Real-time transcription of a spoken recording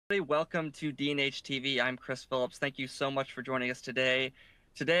Welcome to DHTV. I'm Chris Phillips. Thank you so much for joining us today.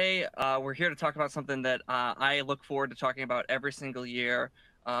 We're here to talk about something that I look forward to talking about every single year.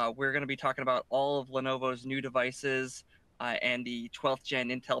 We're going to be talking about all of Lenovo's new devices and the 12th gen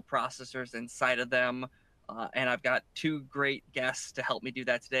Intel processors inside of them. And I've got two great guests to help me do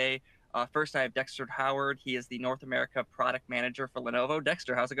that today. First, I have Dexter Howard. He is the North America product manager for Lenovo.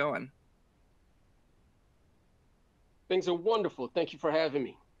 Dexter, how's it going? Things are wonderful. Thank you for having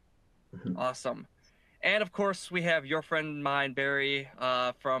me. Awesome. And of course, we have your friend of mine, Barry,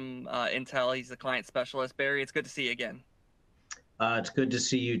 from Intel. He's the client specialist. Barry, it's good to see you again. It's good to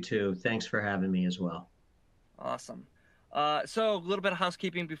see you too. Thanks for having me as well. Awesome. So a little bit of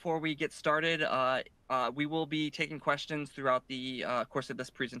housekeeping before we get started. We will be taking questions throughout the course of this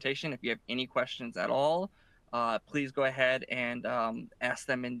presentation. If you have any questions at all, please go ahead and ask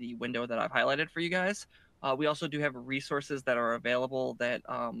them in the window that I've highlighted for you guys. We also do have resources that are available that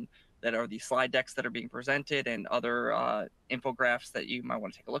are the slide decks that are being presented and other infographics that you might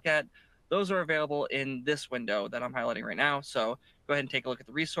want to take a look at. Those are available in this window that I'm highlighting right now. So go ahead and take a look at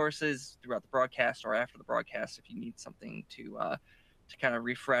the resources throughout the broadcast or after the broadcast if you need something to kind of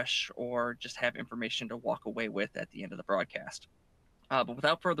refresh or just have information to walk away with at the end of the broadcast. But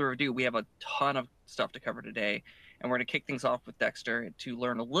without further ado, we have a ton of stuff to cover today, and we're going to kick things off with Dexter to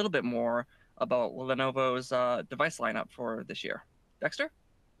learn a little bit more about Lenovo's device lineup for this year. Dexter?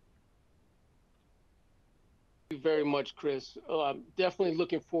 Thank you very much, Chris. I'm definitely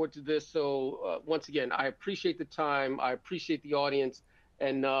looking forward to this. So once again, I appreciate the time. I appreciate the audience.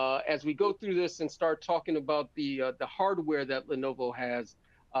 And as we go through this and start talking about the hardware that Lenovo has,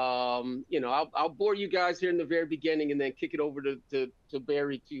 I'll bore you guys here in the very beginning and then kick it over to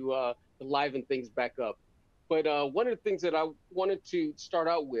Barry to liven things back up. But one of the things that I wanted to start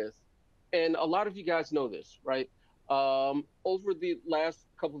out with, and a lot of you guys know this, right? Over the last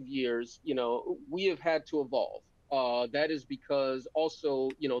couple of years, we have had to evolve. That is because also,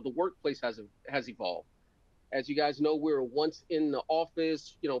 the workplace has evolved. As you guys know, we were once in the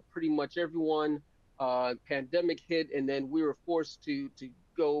office, pretty much everyone. Pandemic hit, and then we were forced to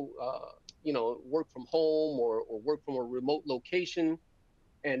go, work from home or work from a remote location.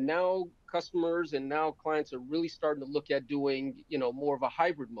 And now customers and now clients are really starting to look at doing, more of a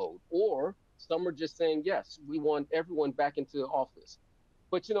hybrid mode, or some are just saying, yes, we want everyone back into the office.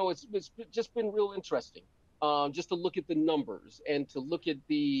 But, it's just been real interesting, just to look at the numbers and to look at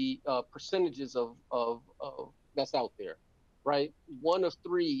the percentages of that's out there, right? One of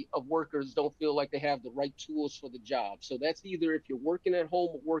three of workers don't feel like they have the right tools for the job. So that's either if you're working at home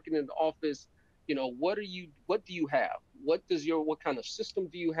or working in the office, what do you have? What kind of system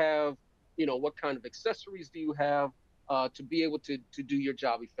do you have? What kind of accessories do you have to be able to do your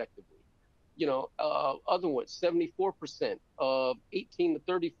job effectively? Other ones, 74% of 18 to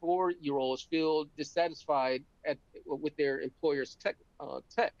 34-year-olds feel dissatisfied with their employer's tech.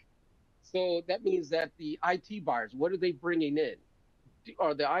 So that means that the IT buyers, what are they bringing in?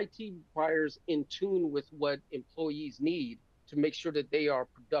 Are the IT buyers in tune with what employees need to make sure that they are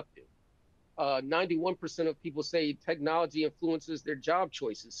productive? 91% of people say technology influences their job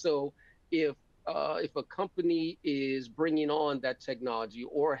choices. So if if a company is bringing on that technology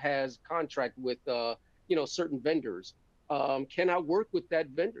or has contract with certain vendors, can I work with that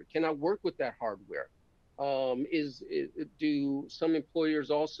vendor? Can I work with that hardware? Do some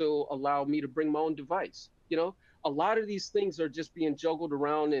employers also allow me to bring my own device? A lot of these things are just being juggled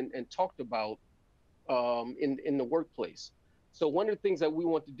around and talked about in the workplace. So one of the things that we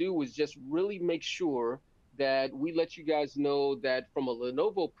want to do is just really make sure that we let you guys know that from a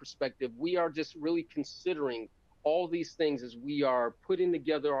Lenovo perspective, we are just really considering all these things as we are putting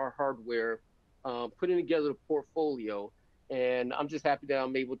together our hardware, putting together the portfolio, and I'm just happy that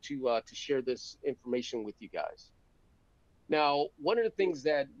I'm able to share this information with you guys. Now, one of the things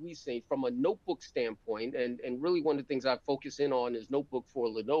that we say from a notebook standpoint, and really one of the things I focus in on is notebook for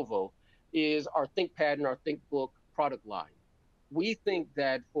Lenovo, is our ThinkPad and our ThinkBook product line. We think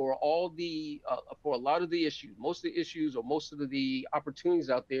that for a lot of the issues, most of the issues or most of the opportunities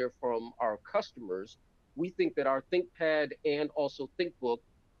out there from our customers, we think that our ThinkPad and also ThinkBook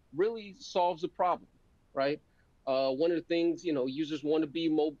really solves the problem, right? One of the things, users want to be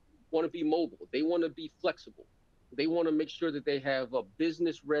mobile. They want to be flexible. They want to make sure that they have a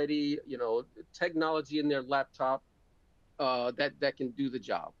business ready, technology in their laptop that can do the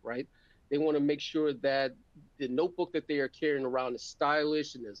job, right? They want to make sure that the notebook that they are carrying around is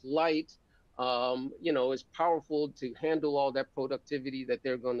stylish and is light, is powerful to handle all that productivity that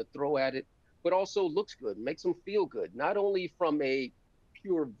they're going to throw at it, but also looks good, makes them feel good, not only from a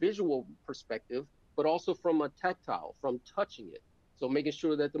pure visual perspective, but also from a tactile, from touching it. So making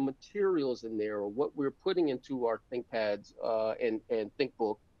sure that the materials in there or what we're putting into our ThinkPads and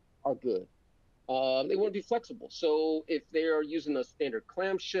ThinkBook are good. They want to be flexible. So if they are using a standard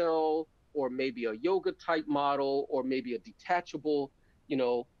clamshell or maybe a yoga type model or maybe a detachable, you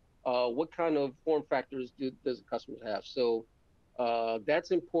know, what kind of form factors does the customers have? So that's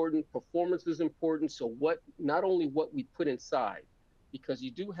important. Performance is important. So what, not only what we put inside, because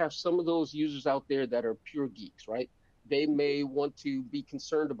you do have some of those users out there that are pure geeks, right? They may want to be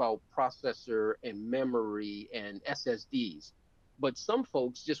concerned about processor and memory and SSDs. But some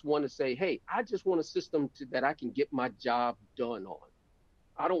folks just want to say, hey, I just want a system that I can get my job done on.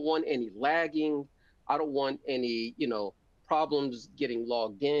 I don't want any lagging. I don't want any, problems getting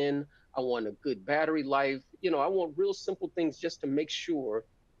logged in. I want a good battery life. I want real simple things just to make sure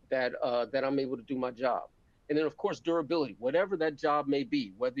that I'm able to do my job. And then, of course, durability, whatever that job may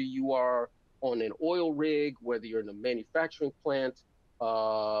be, whether you are on an oil rig, whether you're in a manufacturing plant,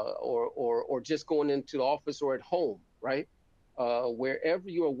 or just going into the office or at home, right? Wherever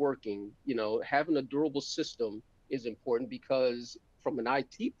you are working, having a durable system is important because from an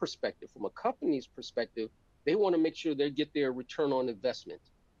IT perspective, from a company's perspective, they want to make sure they get their return on investment,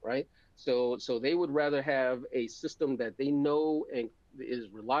 right? So they would rather have a system that they know and is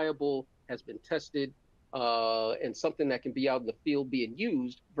reliable, has been tested, and something that can be out in the field being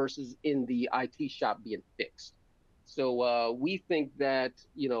used versus in the IT shop being fixed. So we think that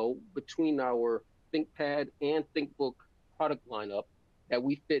between our ThinkPad and ThinkBook product lineup, that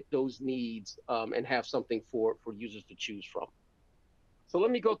we fit those needs and have something for users to choose from. So let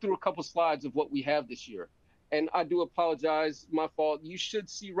me go through a couple slides of what we have this year. And I do apologize, my fault. You should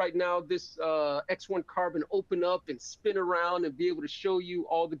see right now this X1 Carbon open up and spin around and be able to show you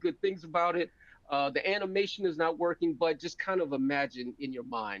all the good things about it. The animation is not working, but just kind of imagine in your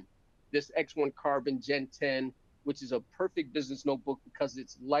mind this X1 Carbon Gen 10, which is a perfect business notebook because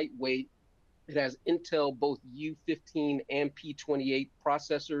it's lightweight. It has Intel both U15 and P28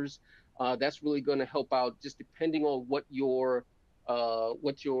 processors. That's really going to help out just depending on uh,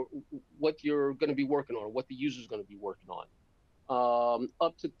 what you're what you're going to be working on, what the user is going to be working on.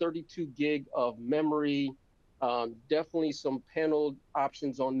 Up to 32 gig of memory. Definitely some panel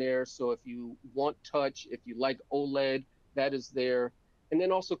options on there. So if you want touch, if you like OLED, that is there. And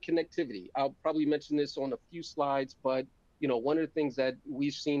then also connectivity. I'll probably mention this on a few slides, but one of the things that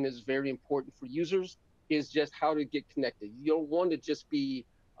we've seen is very important for users is just how to get connected. You don't want to just be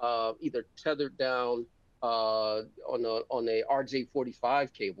either tethered down on a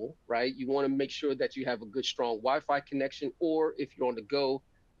RJ45 cable, right? You want to make sure that you have a good, strong Wi-Fi connection, or if you're on the go,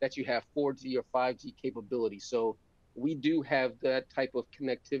 that you have 4G or 5G capability. So we do have that type of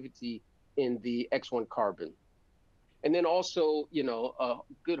connectivity in the X1 Carbon. And then also, a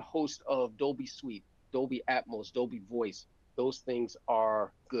good host of Dolby Suite, Dolby Atmos, Dolby Voice. Those things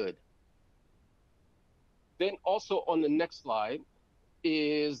are good. Then also on the next slide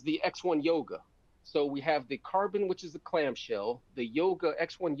is the X1 Yoga. So we have the Carbon, which is the clamshell, the Yoga,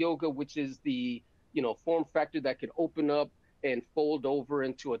 X1 Yoga, which is the form factor that can open up and fold over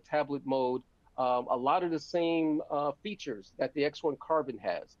into a tablet mode. A lot of the same features that the X1 Carbon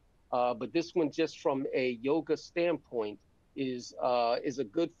has, but this one, just from a yoga standpoint, is a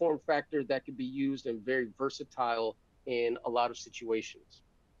good form factor that can be used and very versatile in a lot of situations.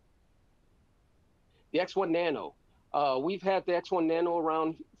 The X1 Nano. We've had the X1 Nano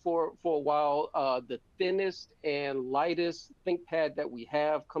around for a while. The thinnest and lightest ThinkPad that we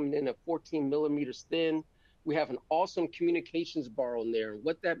have, coming in at 14 millimeters thin. We have an awesome communications bar on there. And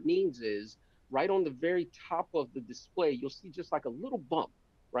what that means is right on the very top of the display, you'll see just like a little bump,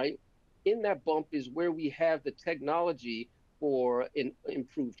 right? In that bump is where we have the technology for an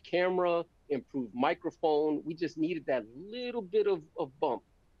improved camera, improved microphone. We just needed that little bit of bump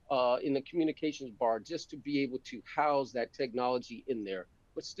in the communications bar just to be able to house that technology in there,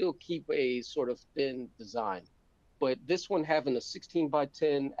 but still keep a sort of thin design. But this one having a 16 by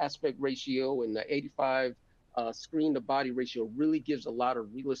 10 aspect ratio and the 85 screen to body ratio really gives a lot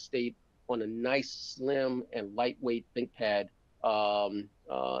of real estate on a nice, slim, and lightweight ThinkPad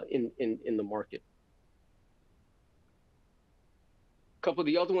in the market. A couple of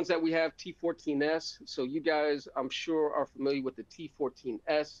the other ones that we have, T14S. So you guys, I'm sure, are familiar with the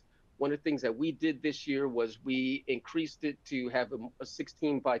T14S. One of the things that we did this year was we increased it to have a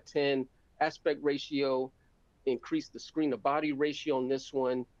 16 by 10 aspect ratio, increased the screen to body ratio on this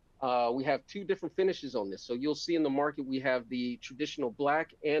one. We have two different finishes on this. So you'll see in the market, we have the traditional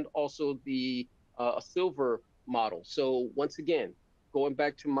black and also the silver model. So once again, going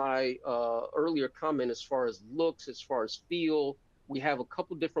back to my earlier comment, as far as looks, as far as feel, we have a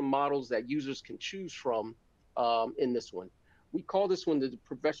couple different models that users can choose from in this one. We call this one the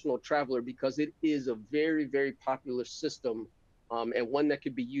professional traveler because it is a very, very popular system, and one that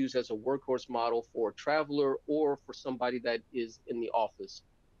could be used as a workhorse model for a traveler or for somebody that is in the office.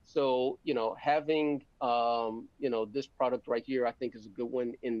 So, having, this product right here, I think is a good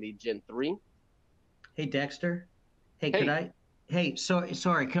one in the Gen 3. Hey, Dexter. Hey, could Hey, I? Hey, sorry.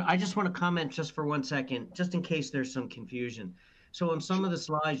 I just want to comment just for 1 second, just in case there's some confusion. So on some of the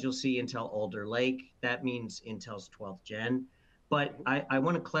slides, you'll see Intel Alder Lake. That means Intel's 12th gen. But mhm, I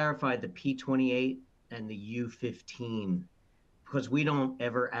want to clarify the P28 and the U15 because we don't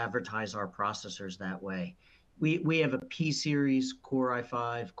ever advertise our processors that way. We have a P series Core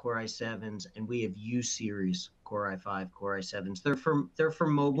i5, Core i7s, and we have U series Core i5, Core i7s. They're for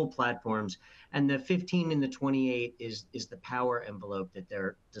mobile platforms, and the 15 and the 28 is the power envelope that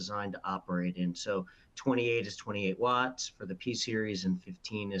they're designed to operate in. So 28 is 28 watts for the P series, and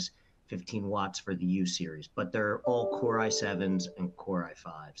 15 is 15 watts for the U series. But they're all Core i7s and Core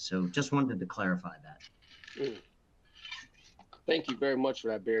i5s. So just wanted to clarify that. mm. Thank you very much for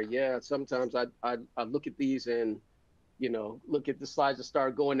that, Barry. Yeah, sometimes I look at these and look at the slides and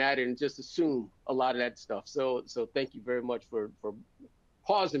start going at it and just assume a lot of that stuff. So thank you very much for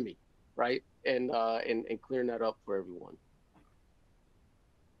pausing me, right, and clearing that up for everyone.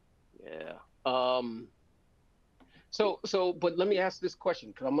 Yeah. But let me ask this question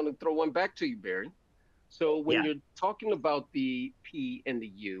because I'm going to throw one back to you, Barry. So when Yeah. you're talking about the P and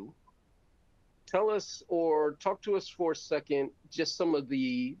the U, tell us or talk to us for a second, just some of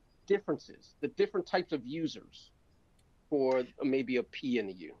the differences, the different types of users for maybe a P and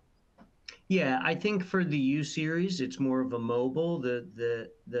a U. Yeah, I think for the U series, it's more of a mobile, the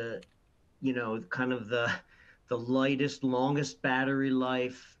kind of the lightest, longest battery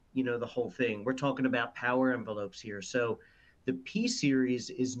life, the whole thing. We're talking about power envelopes here. So the P series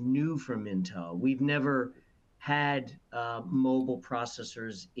is new from Intel. We've never had mobile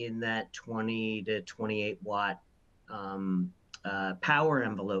processors in that 20 to 28 watt power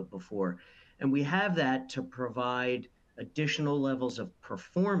envelope before. And we have that to provide additional levels of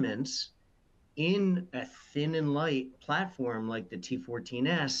performance in a thin and light platform like the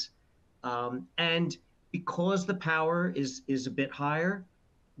T14S. And because the power is a bit higher,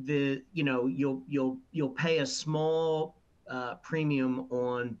 you'll pay a small premium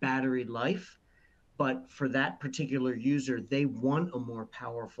on battery life, but for that particular user, they want a more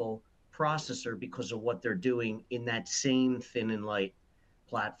powerful processor because of what they're doing in that same thin and light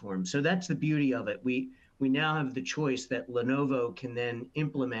platform. So that's the beauty of it. We now have the choice that Lenovo can then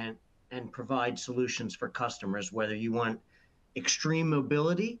implement and provide solutions for customers, whether you want extreme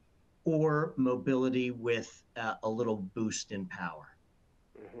mobility or mobility with a little boost in power.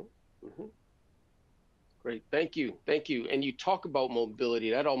 Hmm. Hmm. Great, thank you, thank you. And you talk about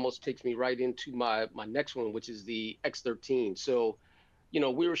mobility, that almost takes me right into my next one, which is the X13. So,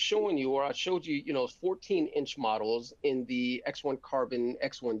 we were showing you, or I showed you, 14-inch models in the X1 Carbon,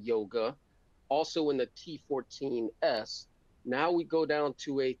 X1 Yoga, also in the T14S. Now we go down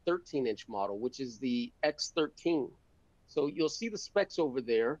to a 13-inch model, which is the X13. So you'll see the specs over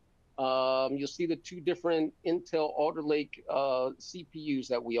there. You'll see the two different Intel Alder Lake CPUs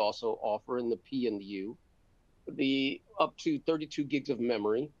that we also offer in the P and the U, the up to 32 gigs of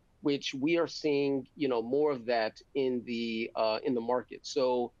memory, which we are seeing, more of that in the market.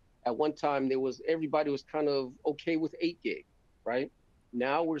 So at one time everybody was kind of okay with 8 gig, right?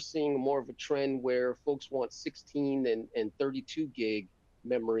 Now we're seeing more of a trend where folks want 16 and 32 gig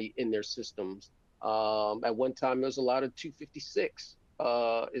memory in their systems. At one time, there was a lot of 256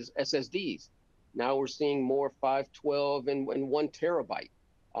 is SSDs. Now we're seeing more 512 and 1 terabyte.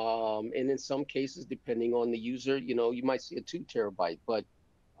 And in some cases, depending on the user, you might see a 2 terabyte. But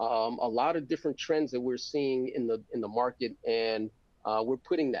a lot of different trends that we're seeing in the market, and we're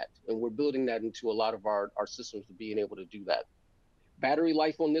putting that and we're building that into a lot of our systems to being able to do that. Battery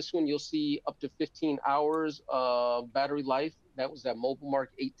life on this one, you'll see up to 15 hours battery life. That was that Mobile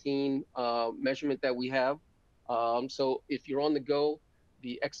Mark 18 measurement that we have. So if you're on the go,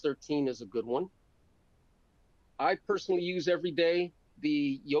 the X13 is a good one. I personally use every day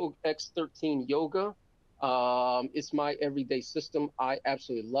the X13 Yoga. It's my everyday system. I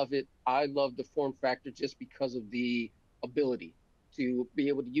absolutely love it. I love the form factor just because of the ability to be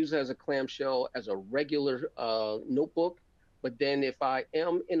able to use it as a clamshell, as a regular notebook. But then if I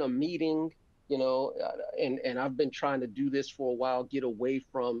am in a meeting, and I've been trying to do this for a while, get away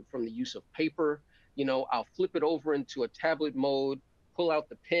from the use of paper, I'll flip it over into a tablet mode, pull out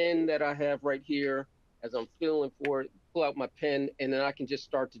the pen that I have right here as I'm feeling for it, pull out my pen, and then I can just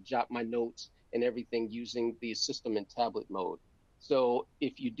start to jot my notes and everything using the system in tablet mode. So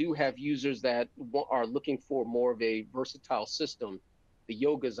if you do have users that are looking for more of a versatile system, the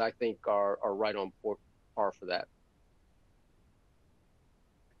Yogas, I think, are right on par for that.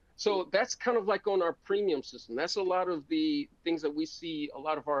 So that's kind of like on our premium system. That's a lot of the things that we see a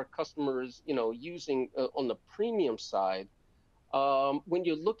lot of our customers, using on the premium side. When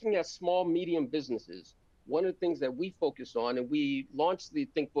you're looking at small, medium businesses, one of the things that we focus on, and we launched the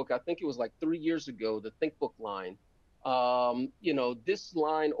ThinkBook, I think it was like 3 years ago, the ThinkBook line. This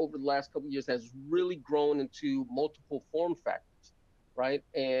line over the last couple of years has really grown into multiple form factors, right?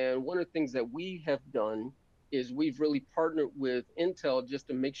 And one of the things that we have done is we've really partnered with Intel just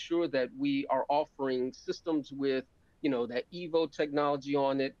to make sure that we are offering systems with, that Evo technology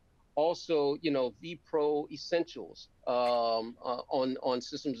on it, also, vPro Essentials on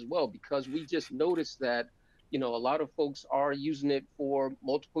systems as well, because we just noticed that, a lot of folks are using it for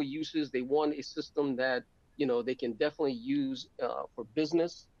multiple uses. They want a system that, they can definitely use for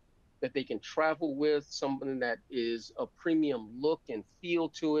business, that they can travel with, something that is a premium look and feel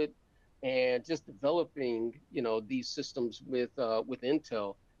to it, and just developing, these systems with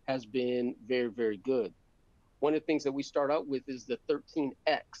Intel has been very, very good. One of the things that we start out with is the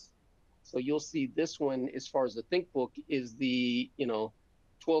 13X. So you'll see this one, as far as the ThinkBook, is the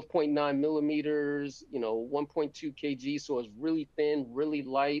 12.9 millimeters, 1.2 kg. So it's really thin, really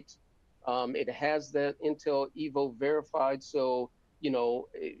light. It has that Intel Evo verified. So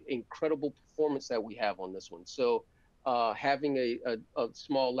incredible performance that we have on this one. So having a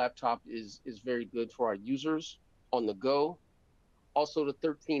small laptop is very good for our users on the go. Also, the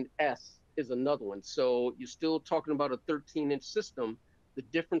 13S is another one. So you're still talking about a 13-inch system. The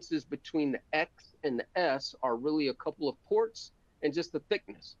differences between the X and the S are really a couple of ports and just the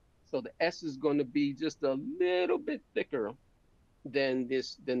thickness. So the S is going to be just a little bit thicker than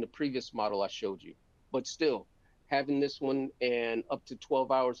the previous model I showed you. But still, having this one and up to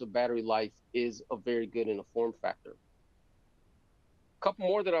 12 hours of battery life is a very good in a form factor. A couple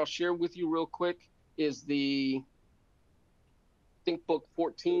more that I'll share with you real quick is the ThinkBook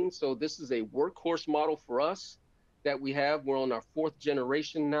 14. So this is a workhorse model for us that we have. We're on our 4th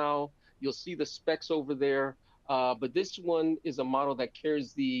generation now. You'll see the specs over there. But this one is a model that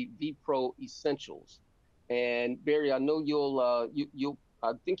carries the vPro Essentials. And Barry, I know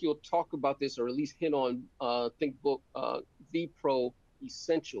I think you'll talk about this, or at least hit on ThinkBook vPro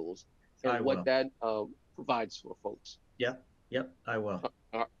Essentials and what that provides for folks. Yep, I will.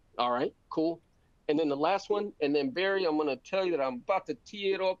 All right, cool. And then the last one, and then Barry, I'm going to tell you that I'm about to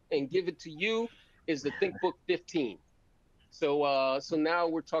tee it up and give it to you, is the ThinkBook 15. So now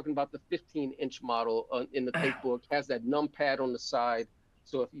we're talking about the 15-inch model in the ThinkBook. Has that numpad on the side.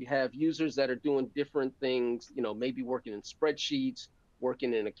 So if you have users that are doing different things, maybe working in spreadsheets,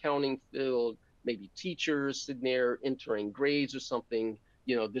 working in accounting field, maybe teachers sitting there entering grades or something,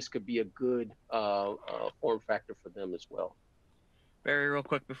 this could be a good form factor for them as well. Barry, real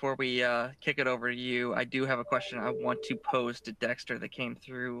quick before we kick it over to you, I do have a question I want to pose to Dexter that came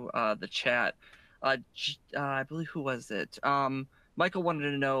through the chat. I believe, who was it? Michael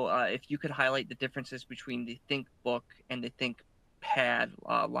wanted to know if you could highlight the differences between the ThinkBook and the ThinkPad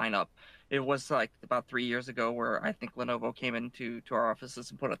lineup. It was like about 3 years ago where I think Lenovo came into our offices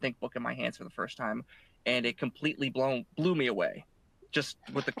and put a ThinkBook in my hands for the first time, and it completely blew me away, just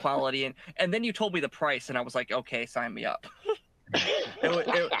with the quality. And then you told me the price, and I was like, okay, sign me up.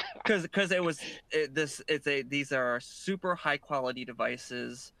 These are super high quality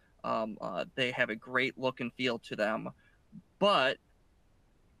devices. They have a great look and feel to them, but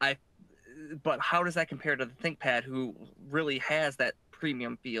how does that compare to the ThinkPad, who really has that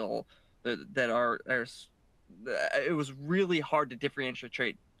premium feel? It was really hard to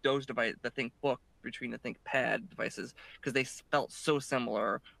differentiate the ThinkBook between the ThinkPad devices, because they felt so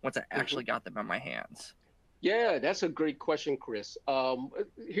similar once I actually got them in my hands. Yeah, that's a great question, Chris.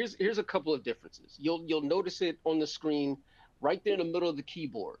 Here's a couple of differences. You'll notice it on the screen right there in the middle of the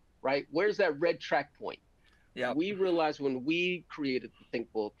keyboard, right? Where's that red track point? Yeah. We realized when we created the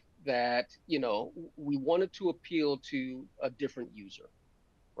ThinkBook that, we wanted to appeal to a different user,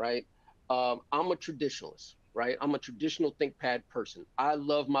 right? I'm a traditionalist, right? I'm a traditional ThinkPad person. I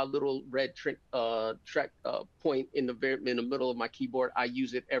love my little red track point in the middle of my keyboard. I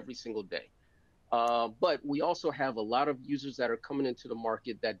use it every single day. But we also have a lot of users that are coming into the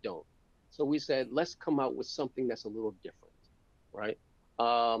market that don't. So we said, let's come out with something that's a little different, right?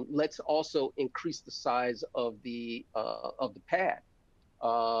 Let's also increase the size of the pad.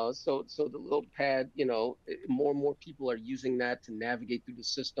 So the little pad, more and more people are using that to navigate through the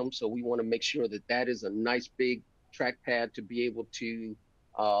system. So we want to make sure that that is a nice big trackpad to be able to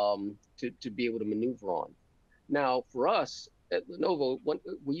be able to maneuver on. Now, for us, at Lenovo,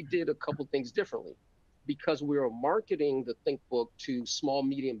 we did a couple things differently because we were marketing the ThinkBook to small,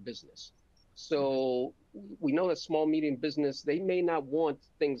 medium business. So we know that small, medium business, they may not want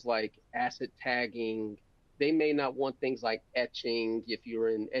things like asset tagging. They may not want things like etching if you're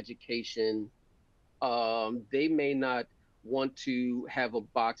in education. They may not want to have a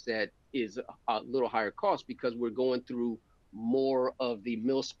box that is a little higher cost because we're going through more of the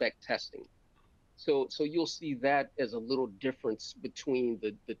mil spec testing. So you'll see that as a little difference between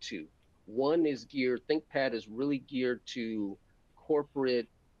the two. One is geared, ThinkPad is really geared to corporate,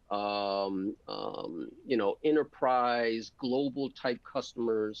 enterprise, global type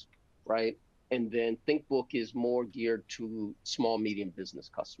customers, right? And then ThinkBook is more geared to small, medium business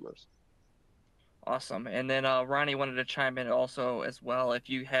customers. Awesome. And then Ronnie wanted to chime in also as well. If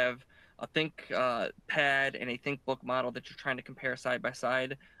you have a ThinkPad and a ThinkBook model that you're trying to compare side by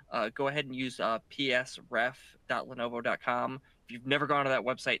side, go ahead and use psref.lenovo.com. If you've never gone to that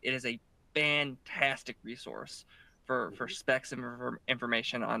website, it is a fantastic resource for specs and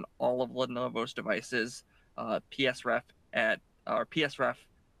information on all of Lenovo's devices.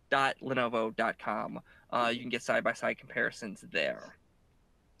 psref.lenovo.com. You can get side by side comparisons there.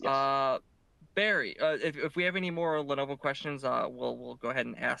 Yes. Barry, if we have any more Lenovo questions, we'll go ahead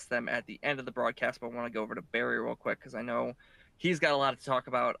and ask them at the end of the broadcast. But I want to go over to Barry real quick because I know he's got a lot to talk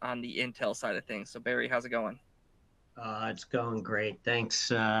about on the Intel side of things. So Barry, how's it going? It's going great.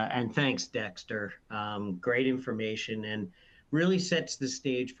 Thanks. And thanks, Dexter. Great information and really sets the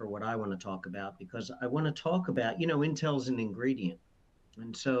stage for what I want to talk about because I want to talk about, Intel's an ingredient.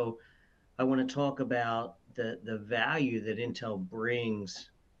 And so I want to talk about the value that Intel brings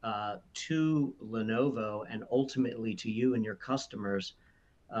to Lenovo and ultimately to you and your customers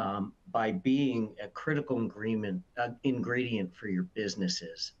by being a critical ingredient for your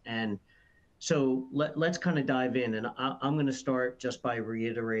businesses. And so let's kind of dive in. And I'm going to start just by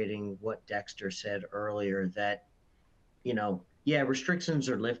reiterating what Dexter said earlier that, restrictions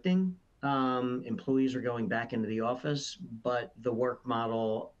are lifting. Employees are going back into the office, but the work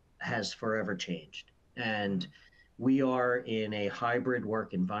model has forever changed. And we are in a hybrid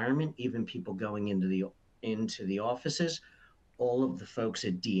work environment, even people going into the offices. All of the folks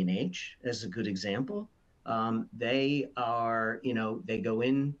at D&H, as a good example, they are, they go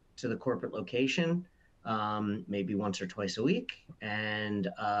in to the corporate location maybe once or twice a week, and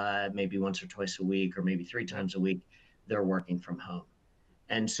maybe once or twice a week, or maybe 3 times a week, they're working from home.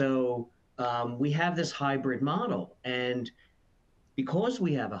 And so we have this hybrid model. And because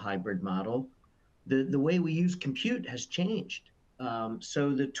we have a hybrid model, the way we use compute has changed.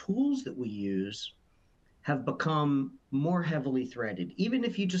 So the tools that we use have become more heavily threaded. Even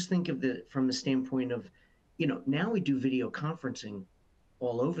if you just think of from the standpoint of, now we do video conferencing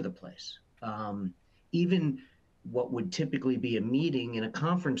all over the place. Even what would typically be a meeting in a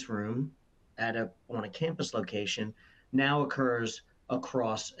conference room on a campus location now occurs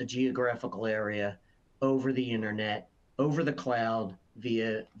across a geographical area, over the internet, over the cloud,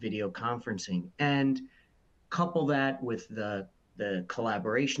 via video conferencing. And couple that with the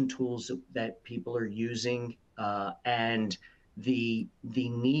collaboration tools that people are using and the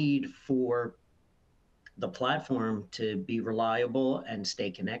need for the platform to be reliable and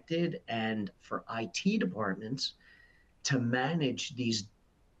stay connected, and for IT departments to manage these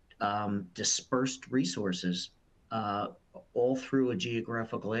dispersed resources all through a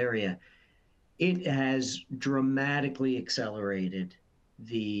geographical area. It has dramatically accelerated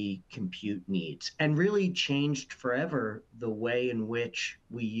the compute needs and really changed forever the way in which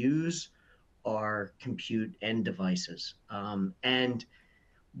we use our compute end devices. And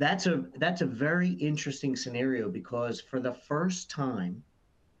that's a very interesting scenario because for the first time,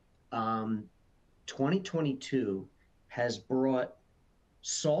 2022 has brought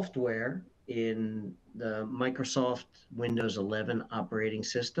software in the Microsoft Windows 11 operating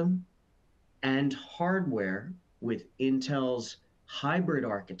system and hardware with Intel's hybrid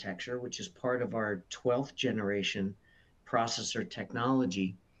architecture, which is part of our 12th generation processor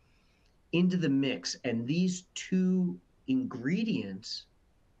technology, into the mix. And these two ingredients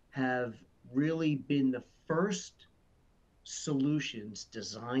have really been the first solutions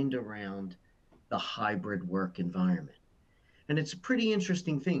designed around the hybrid work environment. And it's a pretty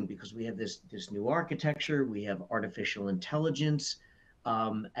interesting thing because we have this new architecture, we have artificial intelligence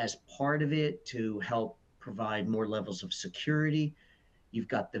as part of it to help provide more levels of security. You've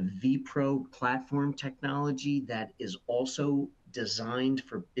got the vPro platform technology that is also designed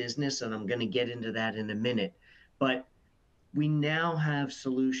for business, and I'm going to get into that in a minute. But we now have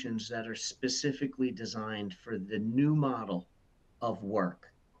solutions that are specifically designed for the new model of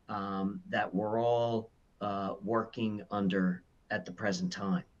work that we're all working under at the present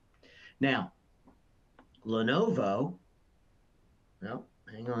time. Now, Lenovo, no,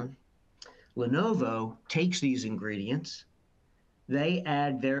 hang on. Lenovo takes these ingredients, they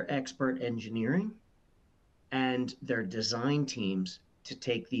add their expert engineering and their design teams to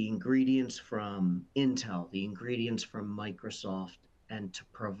take the ingredients from Intel, the ingredients from Microsoft, and to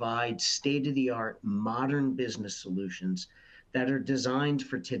provide state-of-the-art modern business solutions that are designed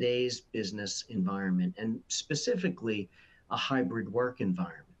for today's business environment and specifically a hybrid work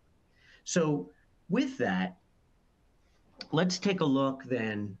environment. So with that, let's take a look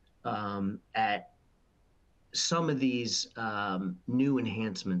then at some of these new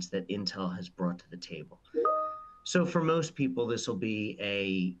enhancements that Intel has brought to the table. So for most people, this will be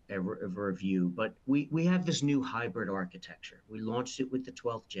a review, but we have this new hybrid architecture. We launched it with the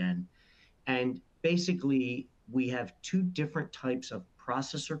 12th gen, and basically we have two different types of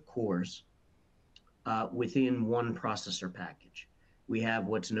processor cores within one processor package. We have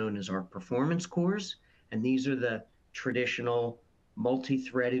what's known as our performance cores, and these are the traditional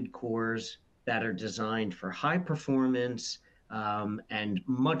multi-threaded cores that are designed for high performance and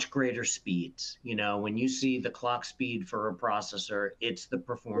much greater speeds. You know, when you see the clock speed for a processor, it's the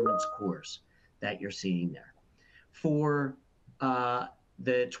performance cores that you're seeing there. For the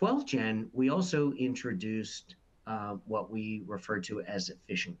 12th gen, we also introduced what we refer to as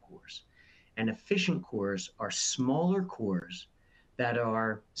efficient cores. And efficient cores are smaller cores that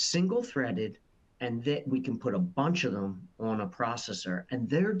are single-threaded, and that we can put a bunch of them on a processor, and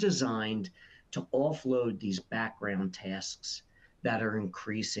they're designed to offload these background tasks that are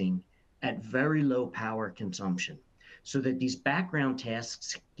increasing at very low power consumption, so that these background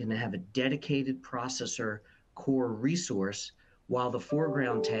tasks can have a dedicated processor core resource while the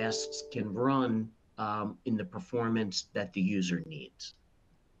foreground tasks can run in the performance that the user needs.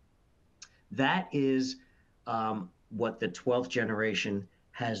 That is what the 12th generation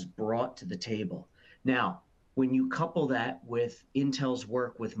has brought to the table. Now, when you couple that with Intel's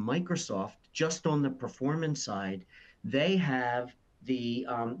work with Microsoft, just on the performance side, they have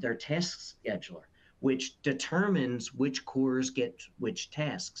their task scheduler, which determines which cores get which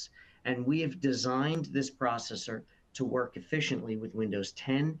tasks. And we have designed this processor to work efficiently with Windows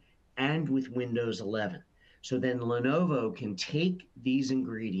 10 and with Windows 11. So then Lenovo can take these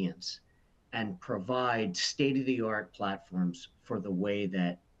ingredients and provide state-of-the-art platforms for the way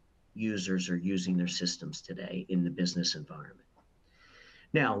that users are using their systems today in the business environment.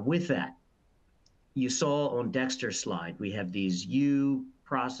 Now, with that, you saw on Dexter's slide, we have these U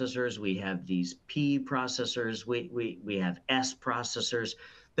processors, we have these P processors, we have S processors.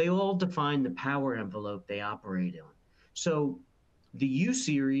 They all define the power envelope they operate on. So the U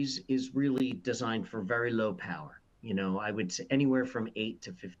series is really designed for very low power. You know, I would say anywhere from 8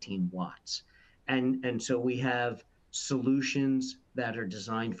 to 15 watts. And so we have solutions that are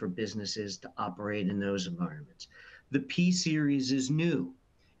designed for businesses to operate in those environments. The P series is new.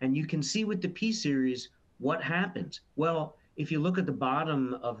 And you can see with the P series what happens. Well, if you look at the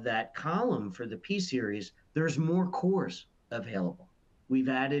bottom of that column for the P series, there's more cores available. We've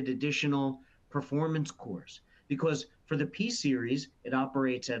added additional performance cores because for the P series, it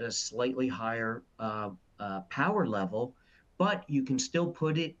operates at a slightly higher power level, but you can still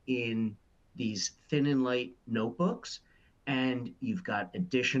put it in these thin and light notebooks, and you've got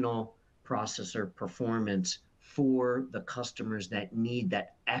additional processor performance for the customers that need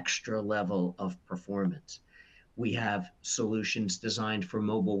that extra level of performance. We have solutions designed for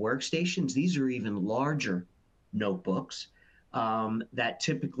mobile workstations. These are even larger notebooks that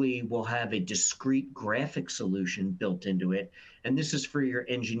typically will have a discrete graphic solution built into it. And this is for your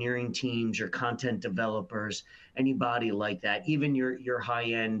engineering teams, your content developers, anybody like that, even your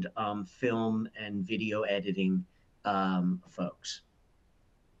high-end film and video editing folks,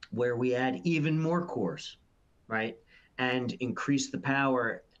 where we add even more cores, right? And increase the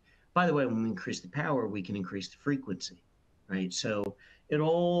power. By the way, when we increase the power, we can increase the frequency, right? So it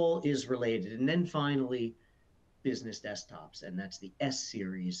all is related. And then finally, business desktops, and that's the S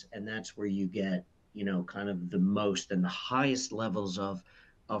series, and that's where you get, you know, kind of the most and the highest levels of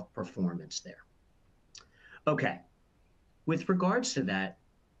performance there. Okay, with regards to that,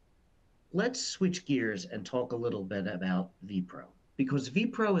 let's switch gears and talk a little bit about vPro, because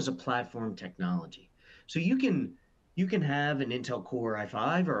vPro is a platform technology. So you can have an Intel Core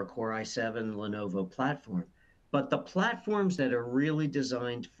i5 or a Core i7 Lenovo platform, but the platforms that are really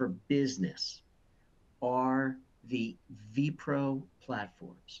designed for business are the vPro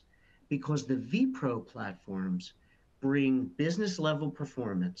platforms, because the vPro platforms bring business level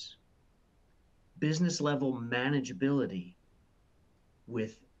performance, business level manageability,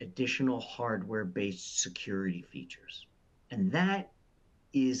 with additional hardware-based security features. And that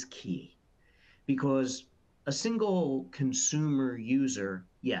is key because a single consumer user,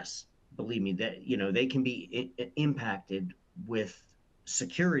 yes, believe me, that they can be impacted with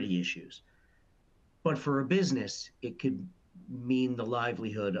security issues. But for a business, it could mean the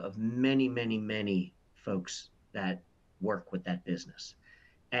livelihood of many, many, many folks that work with that business.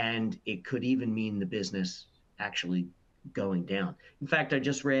 And it could even mean the business actually going down. In fact, I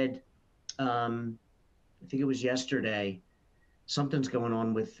just read, I think it was yesterday, something's going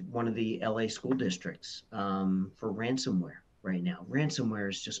on with one of the LA school districts for ransomware right now. Ransomware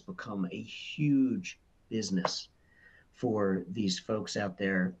has just become a huge business for these folks out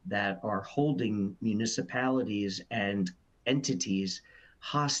there that are holding municipalities and entities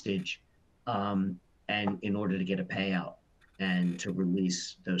hostage, and in order to get a payout and to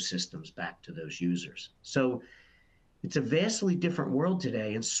release those systems back to those users. So it's a vastly different world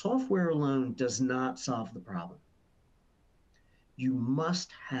today, and software alone does not solve the problem. You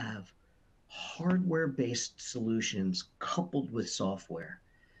must have hardware-based solutions coupled with software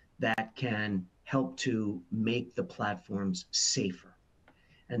that can help to make the platforms safer.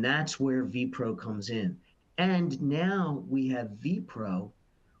 And that's where vPro comes in. And now we have vPro.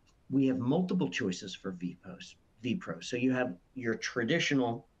 We have multiple choices for vPro. So you have your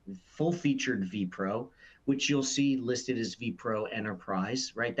traditional full-featured vPro, which you'll see listed as vPro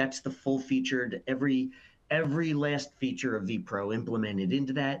Enterprise, right? That's the full-featured, every last feature of vPro implemented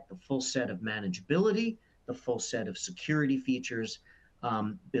into that, the full set of manageability, the full set of security features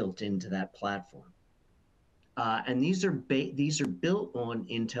built into that platform. And these are built on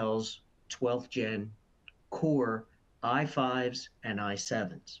Intel's 12th gen Core i5s and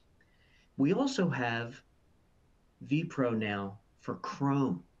i7s. We also have vPro now for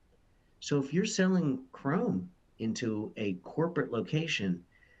Chrome. So if you're selling Chrome into a corporate location,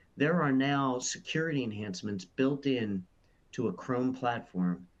 there are now security enhancements built in to a Chrome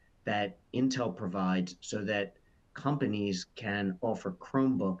platform that Intel provides so that companies can offer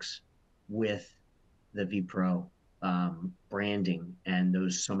Chromebooks with the vPro branding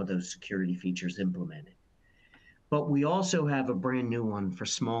and some of those security features implemented. But we also have a brand new one for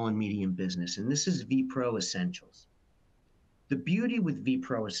small and medium business, and this is vPro Essentials. The beauty with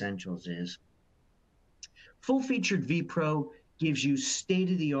vPro Essentials is full-featured vPro gives you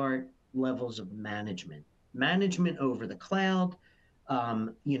state-of-the-art levels of management over the cloud,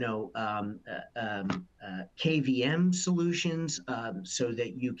 KVM solutions, so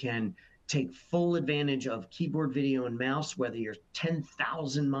that you can take full advantage of keyboard, video, and mouse, whether you're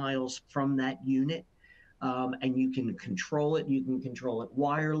 10,000 miles from that unit, and you can control it. You can control it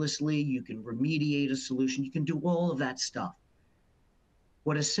wirelessly. You can remediate a solution. You can do all of that stuff.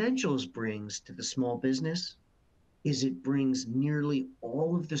 What Essentials brings to the small business is it brings nearly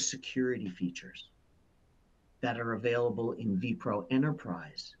all of the security features that are available in vPro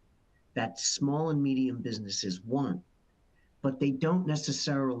Enterprise that small and medium businesses want, but they don't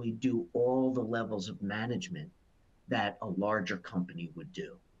necessarily do all the levels of management that a larger company would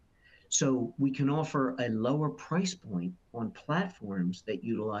do. So we can offer a lower price point on platforms that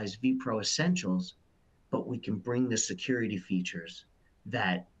utilize vPro Essentials, but we can bring the security features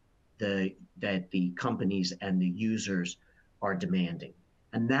that the companies and the users are demanding.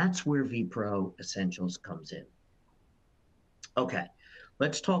 And that's where vPro Essentials comes in. Okay,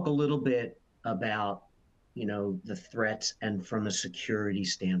 let's talk a little bit about the threats and from a security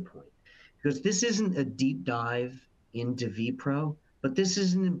standpoint, because this isn't a deep dive into vPro, but this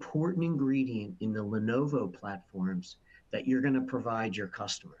is an important ingredient in the Lenovo platforms that you're going to provide your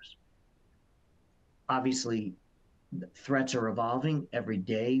customers. Obviously, threats are evolving. Every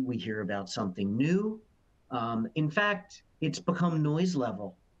day we hear about something new. In fact, it's become noise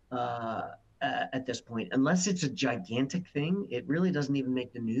level at this point. Unless it's a gigantic thing, it really doesn't even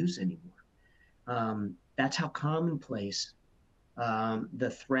make the news anymore. That's how commonplace the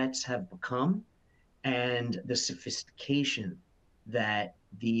threats have become, and the sophistication that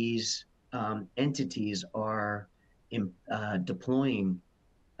these entities are deploying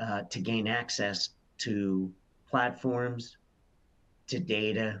to gain access to platforms, to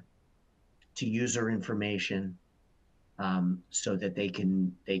data, to user information, so that they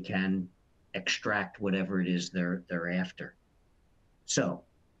can extract whatever it is they're after. So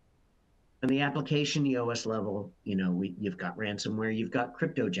on the application, the OS level, you've got ransomware, you've got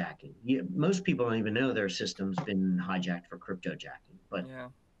cryptojacking. Most people don't even know their system's been hijacked for cryptojacking. But yeah.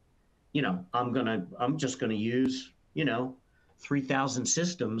 I'm just gonna use 3,000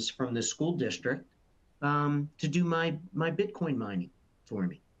 systems from the school district to do my Bitcoin mining for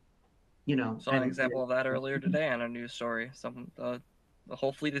me. Saw an example of that earlier today on a news story. The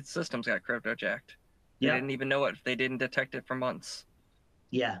whole fleet of systems got cryptojacked. They Yep. didn't even know it. They didn't detect it for months.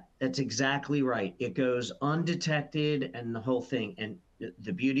 Yeah, that's exactly right. It goes undetected and the whole thing. And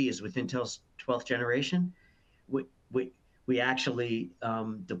the beauty is with Intel's 12th generation, we, we, we actually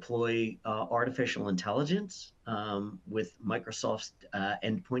deploy artificial intelligence with Microsoft's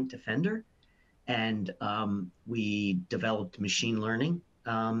Endpoint Defender. And we developed machine learning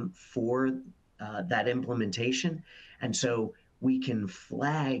for that implementation. And so we can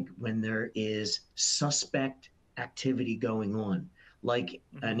flag when there is suspect activity going on, like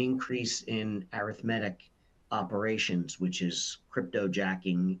an increase in arithmetic operations, which is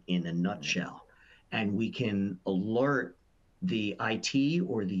cryptojacking in a nutshell. And we can alert the IT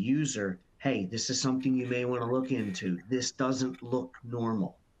or the user, hey, this is something you may want to look into. This doesn't look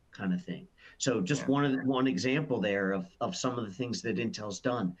normal, kind of thing. So just one example there of some of the things that Intel's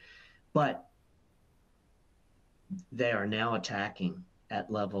done. But they are now attacking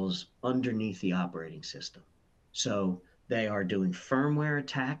at levels underneath the operating system. So they are doing firmware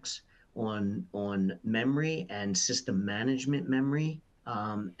attacks on memory and system management memory.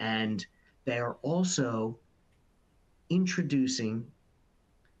 And they are also introducing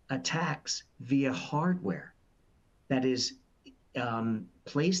attacks via hardware that is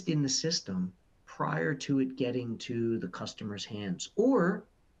placed in the system prior to it getting to the customer's hands, or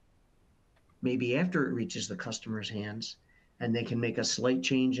maybe after it reaches the customer's hands and they can make a slight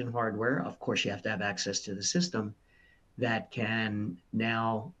change in hardware. Of course, you have to have access to the system that can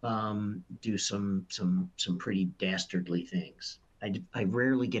now do some pretty dastardly things. I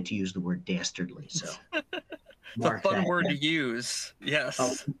rarely get to use the word dastardly, so it's a fun word to use.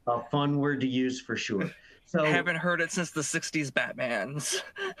 Yes, a fun word to use for sure. So haven't heard it since the '60s Batmans.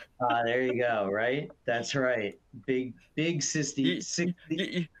 There you go. Right, that's right. Big 60.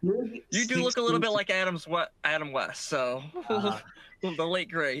 You do look a little bit like Adam West, so the late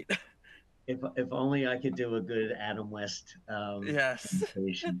great. If only I could do a good Adam West yes.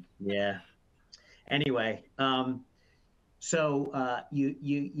 imitation. Yeah. Anyway, so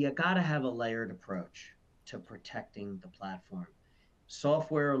you got to have a layered approach to protecting the platform.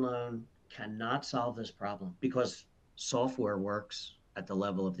 Software alone cannot solve this problem because software works at the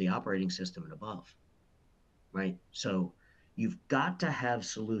level of the operating system and above, right? So you've got to have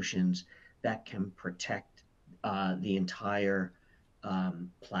solutions that can protect the entire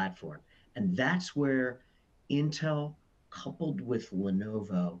platform. And that's where Intel coupled with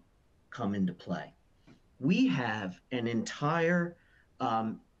Lenovo come into play. We have an entire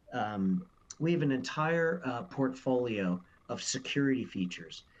um, um, portfolio of security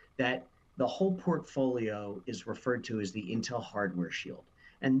features that the whole portfolio is referred to as the Intel Hardware Shield.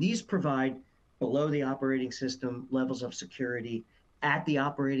 And these provide below the operating system levels of security, at the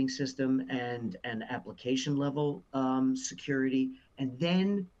operating system and application level security, and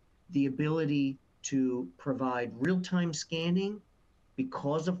then the ability to provide real-time scanning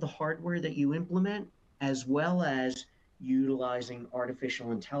because of the hardware that you implement, as well as utilizing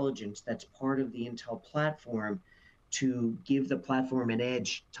artificial intelligence that's part of the Intel platform to give the platform an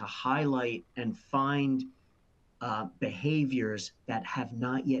edge to highlight and find behaviors that have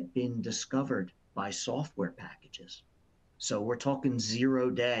not yet been discovered by software packages. So we're talking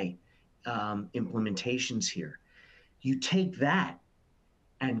 0-day implementations here. You take that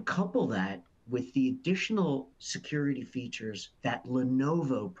and couple that with the additional security features that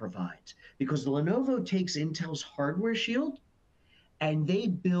Lenovo provides, because Lenovo takes Intel's hardware shield and they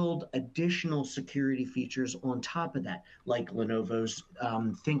build additional security features on top of that, like Lenovo's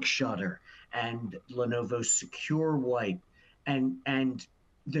Think Shutter and Lenovo's Secure Wipe and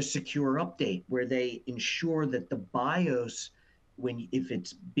the Secure Update, where they ensure that the BIOS, if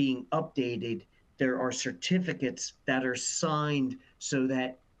it's being updated, there are certificates that are signed so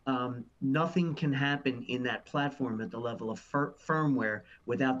that nothing can happen in that platform at the level of firmware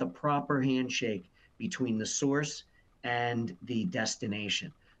without the proper handshake between the source and the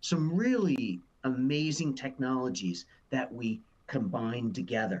destination. Some really amazing technologies that we combine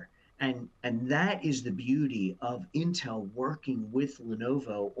together. And that is the beauty of Intel working with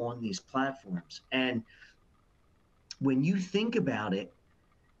Lenovo on these platforms. And when you think about it,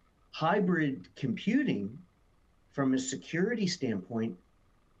 hybrid computing from a security standpoint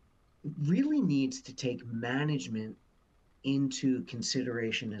really needs to take management into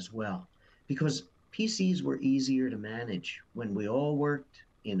consideration as well, because PCs were easier to manage when we all worked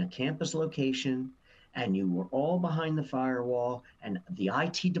in a campus location and you were all behind the firewall and the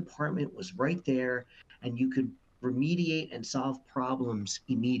IT department was right there and you could remediate and solve problems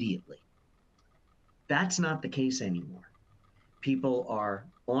immediately. That's not the case anymore. People are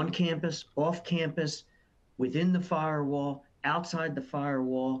on campus, off campus, within the firewall, outside the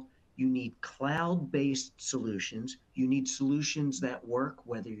firewall, you need cloud-based solutions. You need solutions that work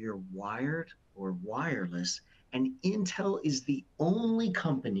whether you're wired or wireless. And Intel is the only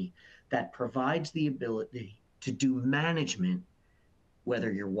company that provides the ability to do management,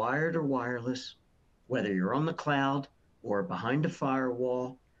 whether you're wired or wireless, whether you're on the cloud or behind a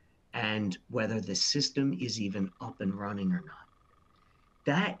firewall, and whether the system is even up and running or not.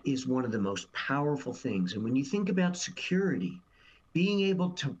 That is one of the most powerful things. And when you think about security, being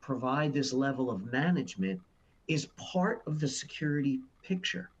able to provide this level of management is part of the security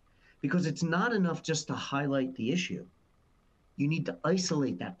picture, because it's not enough just to highlight the issue. You need to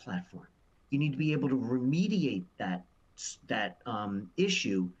isolate that platform. You need to be able to remediate that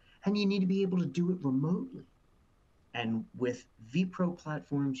issue, and you need to be able to do it remotely. And with vPro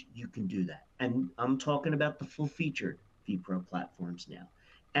platforms, you can do that. And I'm talking about the full-featured vPro platforms now.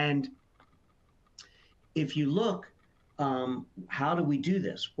 And if you look, how do we do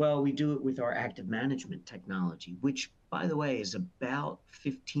this? Well, we do it with our active management technology, which, by the way, is about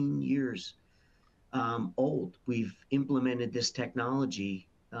 15 years old. We've implemented this technology,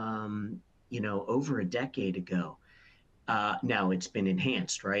 over a decade ago. Now it's been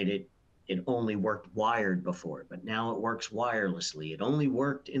enhanced, right? It only worked wired before, but now it works wirelessly. It only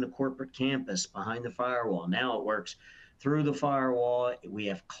worked in a corporate campus behind the firewall. Now it works through the firewall. We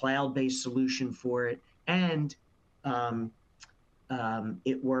have cloud-based solution for it, and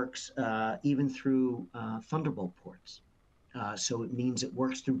it works even through Thunderbolt ports. So it means it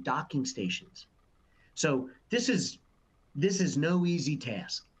works through docking stations. So this is no easy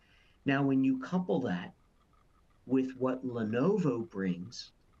task. Now, when you couple that with what Lenovo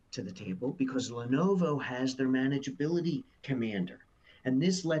brings to the table, because Lenovo has their manageability commander, and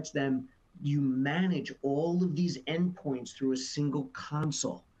this lets you manage all of these endpoints through a single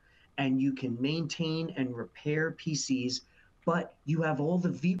console, and you can maintain and repair PCs, but you have all the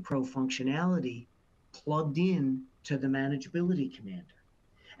vPro functionality plugged in to the manageability commander.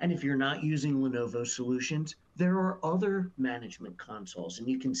 And if you're not using Lenovo solutions, there are other management consoles, and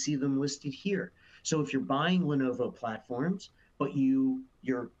you can see them listed here. So if you're buying Lenovo platforms, but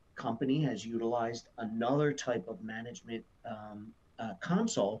your company has utilized another type of management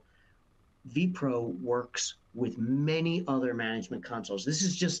console, vPro works with many other management consoles. This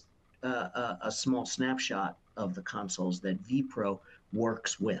is just a small snapshot of the consoles that vPro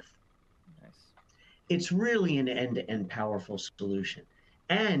works with. Nice. It's really an end-to-end powerful solution.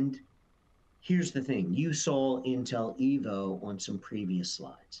 And here's the thing. You saw Intel Evo on some previous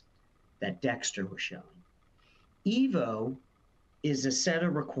slides that Dexter was showing. Evo is a set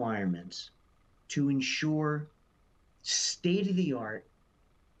of requirements to ensure state-of-the-art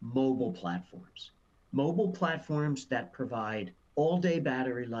mobile platforms that provide all-day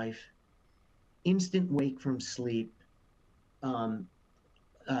battery life, instant wake from sleep,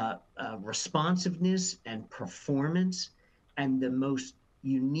 responsiveness and performance, and the most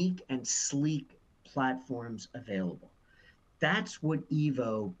unique and sleek platforms available. That's what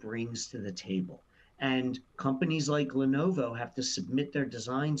Evo brings to the table. And companies like Lenovo have to submit their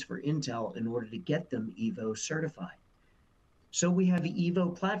designs for Intel in order to get them Evo certified. So we have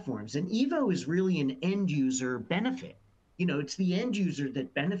Evo platforms, and Evo is really an end user benefit. It's the end user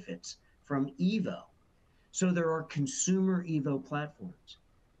that benefits from Evo. So there are consumer Evo platforms,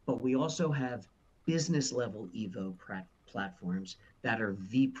 but we also have business level Evo platforms that are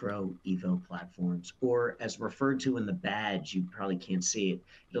vPro Evo platforms, or as referred to in the badge, you probably can't see it,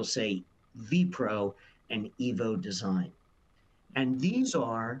 it'll say vPro and Evo Design. And these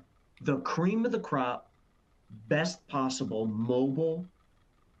are the cream of the crop, best possible mobile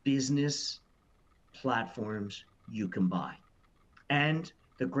business platforms you can buy. And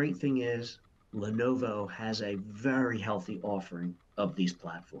the great thing is Lenovo has a very healthy offering of these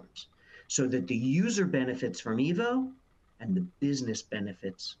platforms, so that the user benefits from Evo and the business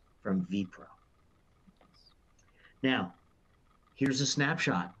benefits from vPro. Now, here's a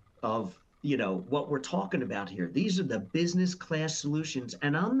snapshot of what we're talking about here. These are the business class solutions,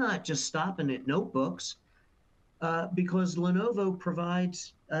 and I'm not just stopping at notebooks, because Lenovo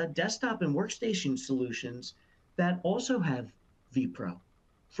provides desktop and workstation solutions that also have vPro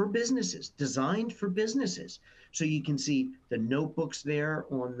for businesses, designed for businesses. So you can see the notebooks there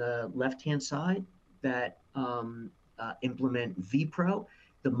on the left-hand side that implement vPro,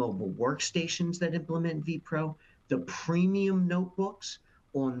 the mobile workstations that implement vPro, the premium notebooks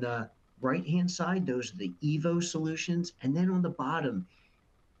on the right-hand side, those are the Evo solutions, and then on the bottom,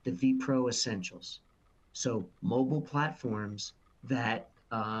 the vPro Essentials. So mobile platforms that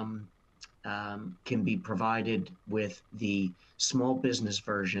can be provided with the small business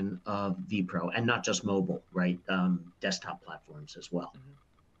version of vPro, and not just mobile, right? Desktop platforms as well.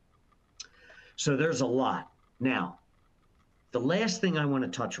 Mhm. So there's a lot. Now, the last thing I want to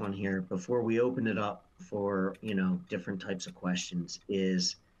touch on here before we open it up for, different types of questions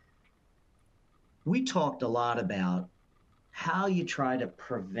is we talked a lot about how you try to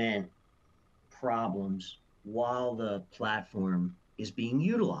prevent problems while the platform is being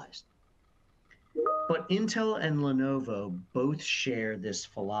utilized. But Intel and Lenovo both share this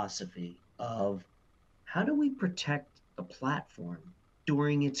philosophy of how do we protect a platform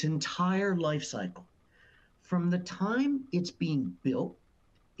during its entire life cycle? From the time it's being built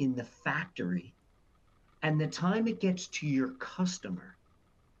in the factory and the time it gets to your customer,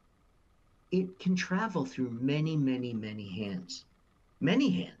 it can travel through many, many, many hands. Many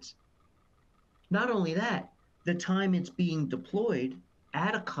hands. Not only that, the time it's being deployed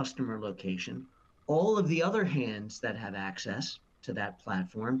at a customer location, all of the other hands that have access to that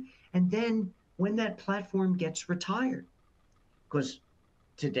platform, and then when that platform gets retired. Because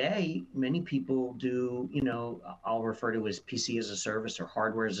today, many people do, I'll refer to as PC as a service or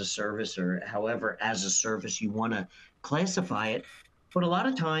hardware as a service or however as a service you want to classify it. But a lot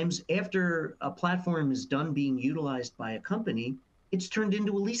of times, after a platform is done being utilized by a company, it's turned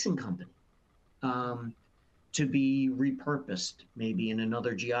into a leasing company. To be repurposed, maybe in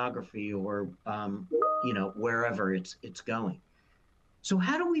another geography or wherever it's going. So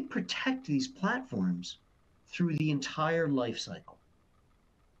how do we protect these platforms through the entire life cycle?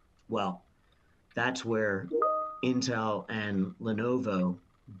 Well, that's where Intel and Lenovo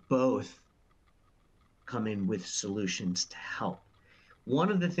both come in with solutions to help.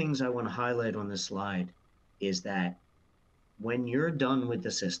 One of the things I want to highlight on this slide is that when you're done with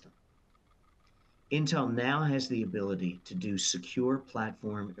the system, Intel now has the ability to do secure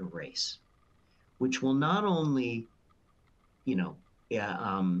platform erase, which will not only, you know,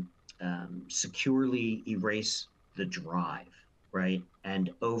 securely erase the drive, right,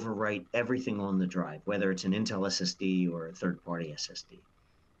 and overwrite everything on the drive, whether it's an Intel SSD or a third-party SSD.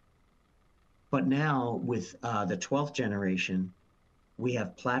 But now with the 12th generation, we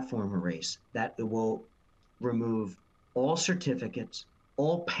have platform erase that will remove all certificates,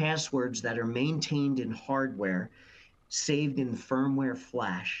 all passwords that are maintained in hardware, saved in firmware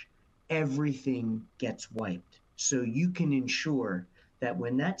flash. Everything gets wiped. So you can ensure that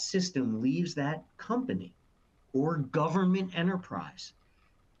when that system leaves that company or government enterprise,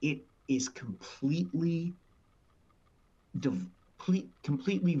 it is completely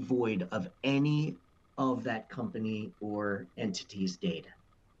void of any of that company or entity's data.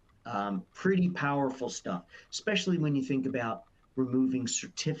 Pretty powerful stuff, especially when you think about removing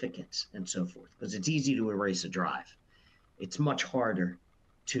certificates and so forth, because it's easy to erase a drive. It's much harder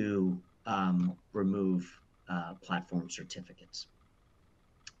to remove platform certificates.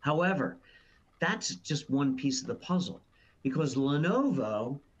 However, that's just one piece of the puzzle, because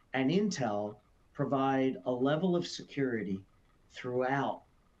Lenovo and Intel provide a level of security throughout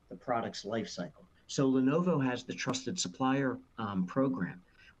the product's life cycle. So Lenovo has the Trusted Supplier program,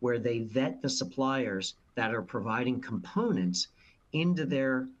 where they vet the suppliers that are providing components into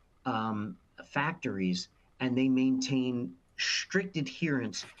their factories, and they maintain strict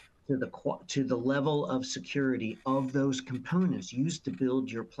adherence to the level of security of those components used to build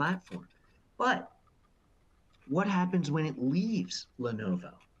your platform. But what happens when it leaves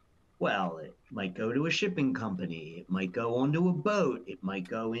Lenovo? Well, it might go to a shipping company. It might go onto a boat. It might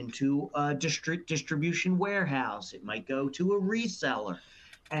go into a distribution warehouse. It might go to a reseller.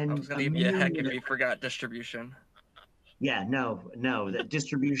 And I was gonna give you a heck if you forgot distribution. Yeah, no, the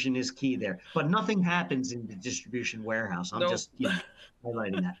distribution is key there. But nothing happens in the distribution warehouse. I'm just,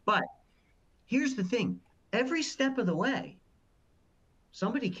 highlighting that. But here's the thing. Every step of the way,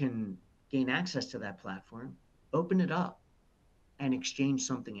 somebody can gain access to that platform, open it up, and exchange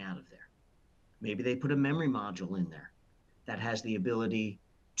something out of there. Maybe they put a memory module in there that has the ability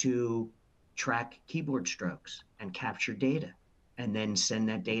to track keyboard strokes and capture data, and then send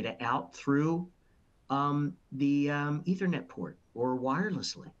that data out through the Ethernet port or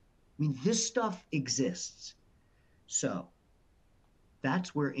wirelessly. I mean, this stuff exists. So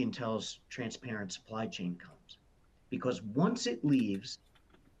that's where Intel's transparent supply chain comes. Because once it leaves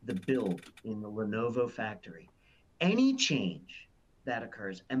the build in the Lenovo factory, any change that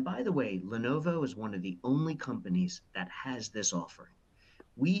occurs, and by the way, Lenovo is one of the only companies that has this offering.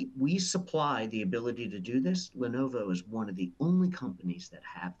 We supply the ability to do this. Lenovo is one of the only companies that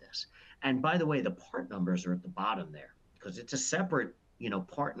have this. And by the way, the part numbers are at the bottom there, because it's a separate,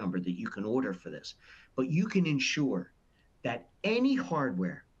 part number that you can order for this. But you can ensure that any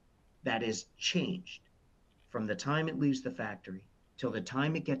hardware that is changed from the time it leaves the factory till the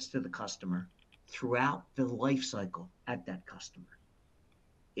time it gets to the customer throughout the life cycle at that customer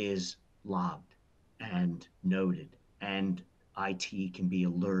is logged and noted, and IT can be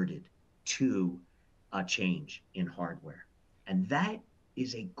alerted to a change in hardware. And that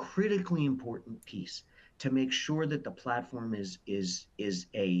is a critically important piece to make sure that the platform is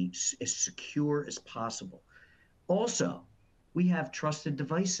as secure as possible. Also, we have trusted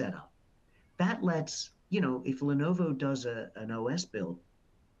device setup. That lets, if Lenovo does an OS build,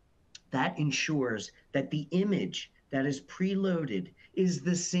 that ensures that the image that is preloaded is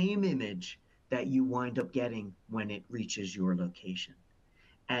the same image that you wind up getting when it reaches your location.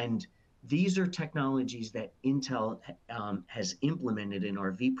 And these are technologies that Intel has implemented in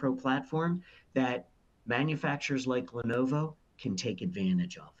our vPro platform that manufacturers like Lenovo can take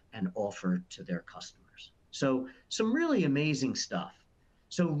advantage of and offer to their customers. So some really amazing stuff.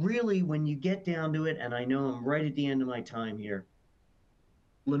 So really, when you get down to it, and I know I'm right at the end of my time here,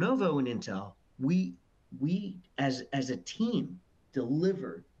 Lenovo and Intel, we as a team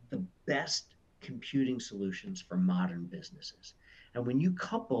deliver the best computing solutions for modern businesses. And when you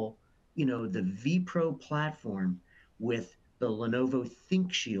couple, the vPro platform with the Lenovo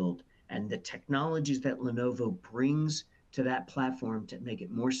ThinkShield and the technologies that Lenovo brings to that platform to make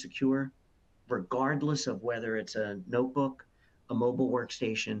it more secure, regardless of whether it's a notebook, a mobile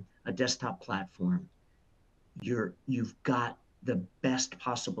workstation, a desktop platform, you've got the best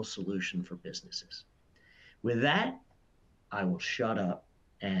possible solution for businesses. With that, I will shut up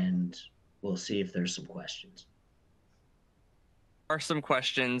and we'll see if there's some questions. Are some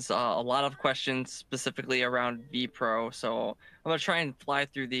questions, a lot of questions specifically around vPro. So I'm going to try and fly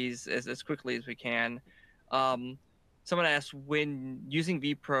through these as quickly as we can. Someone asked, when using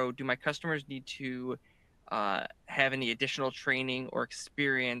vPro, do my customers need to have any additional training or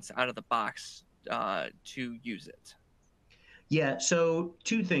experience out of the box to use it? Yeah, so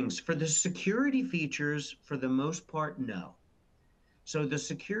two things. For the security features, for the most part, no. So the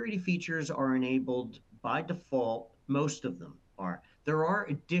security features are enabled by default, most of them are. There are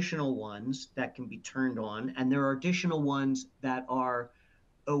additional ones that can be turned on, and there are additional ones that are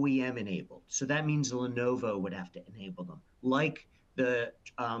OEM enabled. So that means Lenovo would have to enable them, like the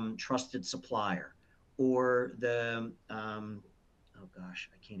trusted supplier or the oh gosh,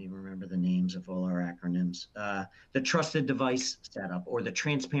 I can't even remember the names of all our acronyms. The trusted device setup or the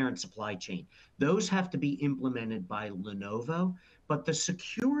transparent supply chain. Those have to be implemented by Lenovo, but the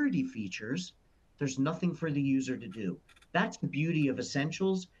security features, there's nothing for the user to do. That's the beauty of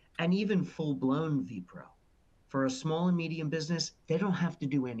Essentials and even full-blown vPro. For a small and medium business, they don't have to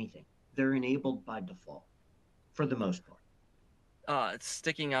do anything. They're enabled by default for the most part.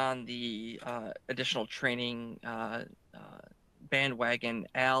 Sticking on the additional training bandwagon,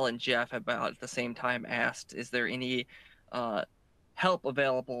 Al and Jeff about at the same time asked, is there any help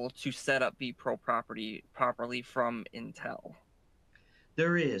available to set up vPro properly from Intel?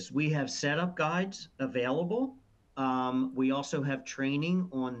 There is. We have setup guides available. We also have training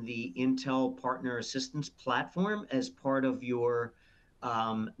on the Intel Partner Assistance platform as part of your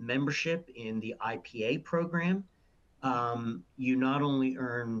membership in the IPA program. You not only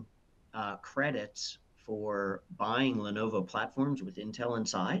earn credits for buying Lenovo platforms with Intel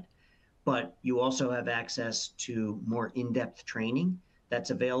inside, but you also have access to more in-depth training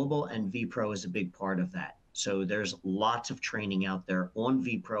that's available, and vPro is a big part of that. So there's lots of training out there on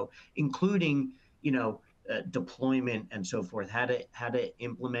vPro, including, deployment and so forth, how to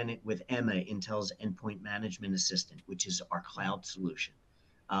implement it with Emma, Intel's Endpoint Management Assistant, which is our cloud solution.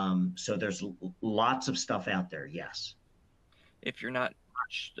 So there's lots of stuff out there, yes. If you're not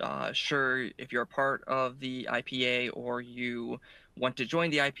sure if you're a part of the IPA or you want to join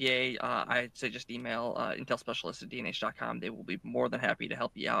the IPA, I'd say just email intelspecialist@dnh.com. They will be more than happy to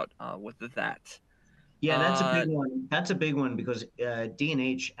help you out with that. Yeah, that's a big one. That's a big one because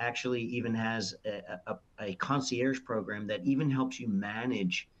D&H actually even has a concierge program that even helps you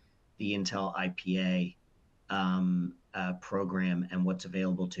manage the Intel IPA program and what's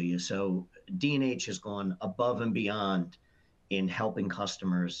available to you. So D&H has gone above and beyond in helping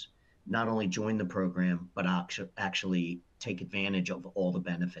customers not only join the program, but actually take advantage of all the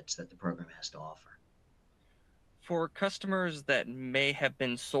benefits that the program has to offer. For customers that may have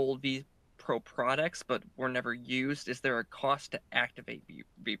been sold vPro products but were never used, is there a cost to activate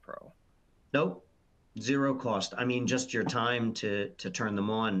vPro? Nope, zero cost. I mean, just your time to turn them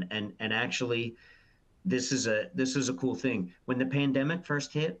on. And actually, this is a cool thing. When the pandemic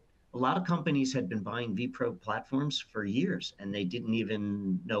first hit, a lot of companies had been buying vPro platforms for years, and they didn't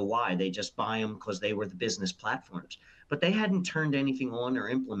even know why. They just buy them because they were the business platforms. but they hadn't turned anything on or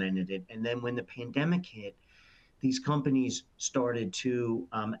implemented it. And then when the pandemic hit, these companies started to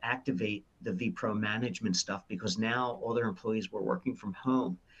activate the vPro management stuff because now all their employees were working from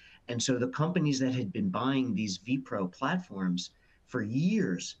home. And so the companies that had been buying these vPro platforms for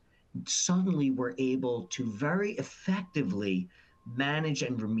years suddenly were able to very effectively manage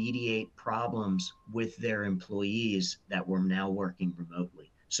and remediate problems with their employees that were now working remotely.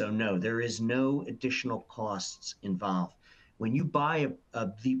 So no, there is no additional costs involved. When you buy a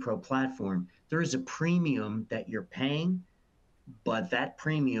vPro platform, there is a premium that you're paying, but that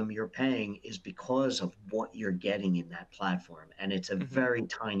premium you're paying is because of what you're getting in that platform. And it's a very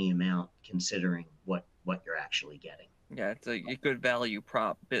tiny amount considering what you're actually getting. Yeah, it's a good value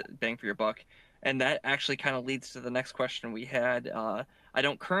prop, bang for your buck. And that actually kind of leads to the next question we had. I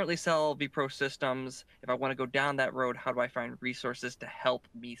don't currently sell vPro systems. If I want to go down that road, how do I find resources to help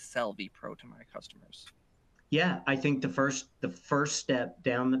me sell vPro to my customers? Yeah, I think the first step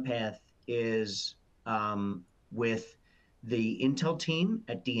down the path is with the Intel team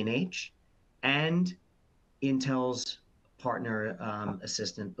at D&H and Intel's partner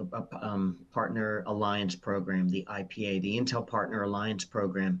partner alliance program, the IPA, the Intel Partner Alliance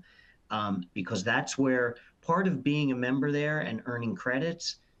Program, because that's where part of being a member there and earning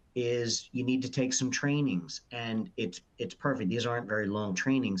credits is you need to take some trainings, and it's perfect. These aren't very long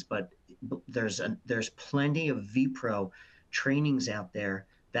trainings, but there's plenty of vPro trainings out there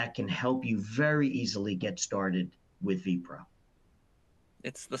that can help you very easily get started with vPro.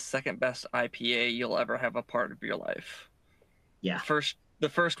 It's the second best IPA you'll ever have a part of your life. Yeah. The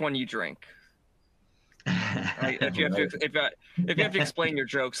first one you drink. If you have to explain your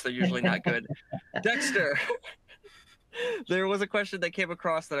jokes, they're usually not good. Dexter, there was a question that came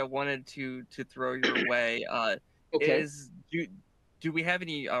across that I wanted to throw your way. Okay. Do we have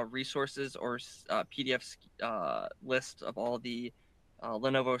any resources or PDF list of all the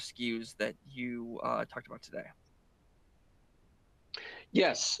Lenovo SKUs that you talked about today?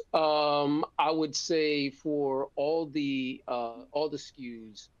 Yes, I would say for all the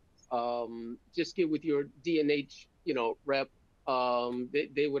SKUs, just get with your D&H, rep.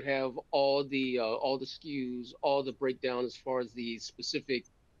 They would have all the SKUs, all the breakdown as far as the specific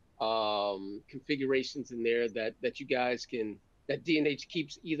configurations in there that you guys that D&H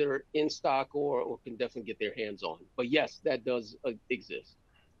keeps either in stock or can definitely get their hands on. But yes, that does exist.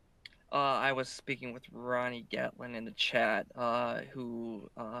 I was speaking with Ronnie Gatlin in the chat, who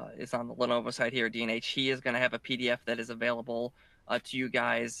is on the Lenovo side here at D&H. He is going to have a PDF that is available to you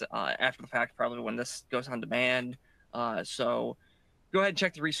guys after the fact, probably when this goes on demand. So go ahead and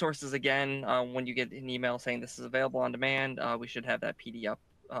check the resources again when you get an email saying this is available on demand. We should have that PDF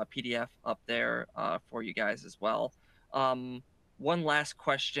up there for you guys as well. One last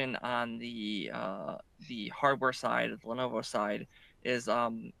question on the hardware side, the Lenovo side, is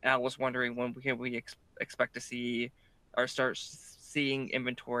Al was wondering when can we expect to see or start seeing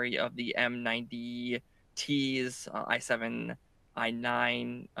inventory of the M90Ts, i7,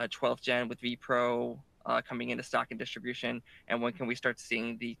 i9, 12th gen with vPro coming into stock and distribution, and when can we start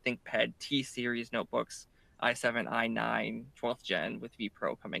seeing the ThinkPad T series notebooks, i7, i9, 12th gen with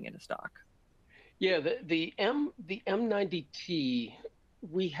vPro coming into stock? Yeah, the M90T,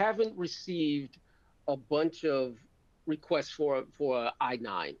 we haven't received a bunch of requests for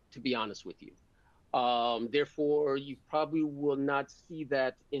i9, to be honest with you. Therefore, you probably will not see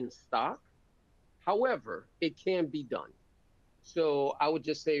that in stock. However, it can be done. So I would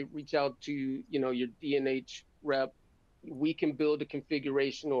just say reach out to your D&H rep. We can build a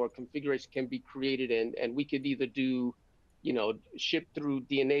configuration, or a configuration can be created, and we could either do ship through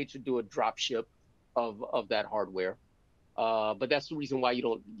D&H or do a drop ship of that hardware. But that's the reason why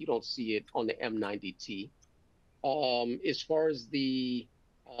you don't see it on the M90T. As far as the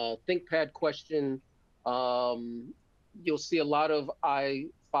ThinkPad question, you'll see a lot of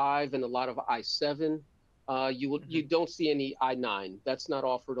i5 and a lot of i7. You don't see any i9. That's not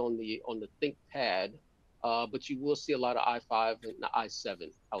offered on the ThinkPad, but you will see a lot of i5 and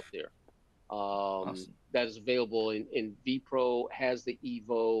i7 out there. Awesome. That is available in vPro, has the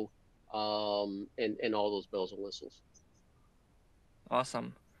Evo, and all those bells and whistles.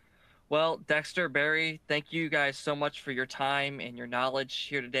 Awesome. Well, Dexter, Barry, thank you guys so much for your time and your knowledge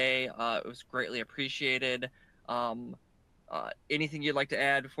here today. It was greatly appreciated. Anything you'd like to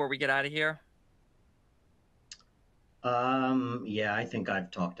add before we get out of here? Yeah, I think I've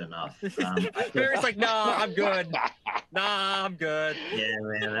talked enough. Barry's like, nah, I'm good. Nah, I'm good. Yeah,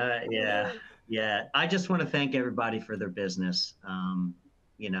 man. Yeah. I just want to thank everybody for their business.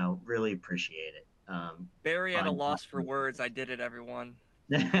 Really appreciate it. Barry at a loss for words. I did it, everyone.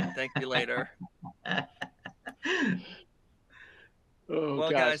 Thank you later. Oh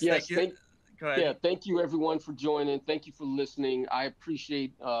Well, gosh, guys, thank yes. you. Go ahead. Yeah, thank you everyone for joining. Thank you for listening. I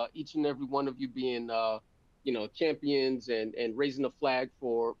appreciate each and every one of you being, champions and raising the flag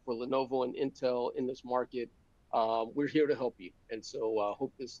for Lenovo and Intel in this market. We're here to help you, and so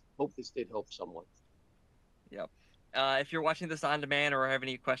hope this did help someone. Yep. If you're watching this on demand or have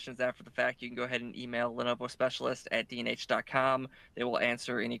any questions after the fact, you can go ahead and email Lenovo Specialist at dnh.com. They will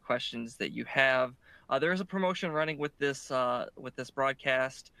answer any questions that you have. There is a promotion running with this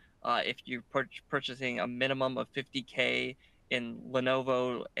broadcast. If you're purchasing a minimum of 50K in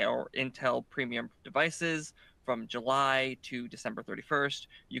Lenovo or Intel premium devices from July to December 31st,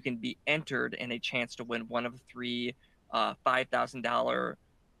 you can be entered in a chance to win one of three $5,000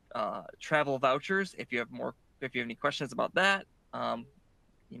 travel vouchers. If you have any questions about that,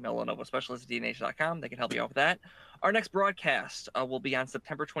 email Lenovo Specialist at dnh.com. They can help you out with that. Our next broadcast will be on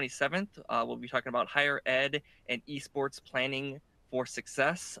September 27th. We'll be talking about higher ed and esports planning for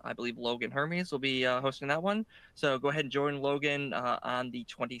success. I believe Logan Hermes will be hosting that one. So go ahead and join Logan on the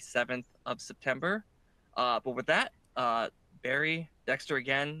 27th of September. But with that, Barry, Dexter,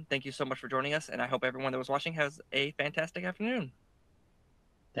 again, thank you so much for joining us. And I hope everyone that was watching has a fantastic afternoon.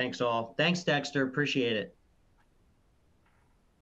 Thanks all. Thanks, Dexter. Appreciate it.